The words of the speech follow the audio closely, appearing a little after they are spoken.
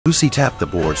Lucy tapped the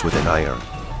boards with an iron,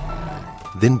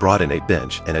 then brought in a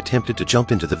bench and attempted to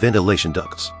jump into the ventilation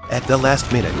ducts. At the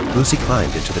last minute, Lucy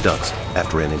climbed into the ducts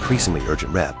after an increasingly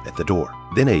urgent rap at the door.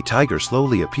 Then a tiger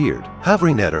slowly appeared,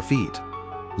 hovering at her feet.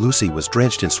 Lucy was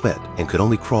drenched in sweat and could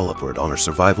only crawl upward on her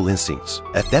survival instincts.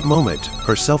 At that moment,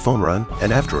 her cell phone rang,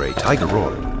 and after a tiger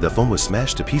roared, the phone was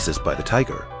smashed to pieces by the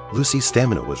tiger. Lucy's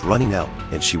stamina was running out,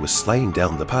 and she was sliding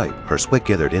down the pipe. Her sweat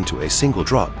gathered into a single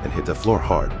drop and hit the floor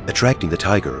hard, attracting the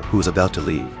tiger, who was about to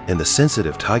leave. And the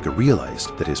sensitive tiger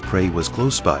realized that his prey was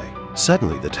close by.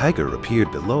 Suddenly, the tiger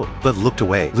appeared below, but looked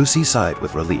away. Lucy sighed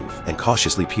with relief and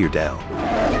cautiously peered down.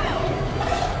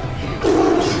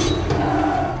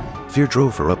 Fear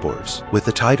drove her upwards, with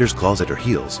the tiger's claws at her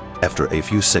heels. After a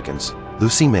few seconds,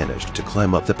 Lucy managed to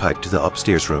climb up the pipe to the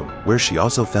upstairs room, where she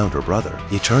also found her brother.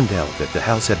 It turned out that the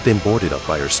house had been boarded up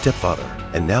by her stepfather,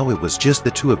 and now it was just the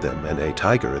two of them and a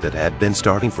tiger that had been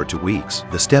starving for 2 weeks.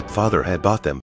 The stepfather had bought them